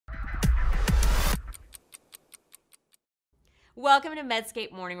Welcome to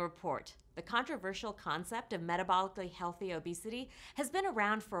Medscape Morning Report. The controversial concept of metabolically healthy obesity has been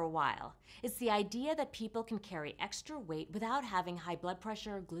around for a while. It's the idea that people can carry extra weight without having high blood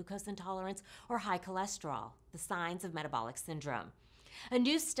pressure, glucose intolerance, or high cholesterol, the signs of metabolic syndrome. A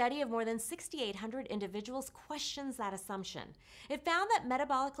new study of more than 6,800 individuals questions that assumption. It found that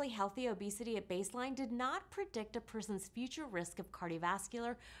metabolically healthy obesity at baseline did not predict a person's future risk of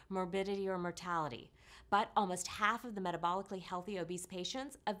cardiovascular, morbidity, or mortality. But almost half of the metabolically healthy obese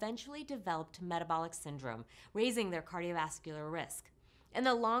patients eventually developed metabolic syndrome, raising their cardiovascular risk. And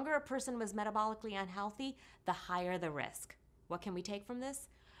the longer a person was metabolically unhealthy, the higher the risk. What can we take from this?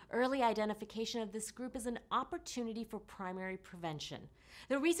 Early identification of this group is an opportunity for primary prevention.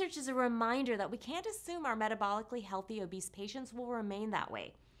 The research is a reminder that we can't assume our metabolically healthy obese patients will remain that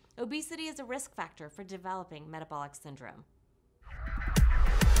way. Obesity is a risk factor for developing metabolic syndrome.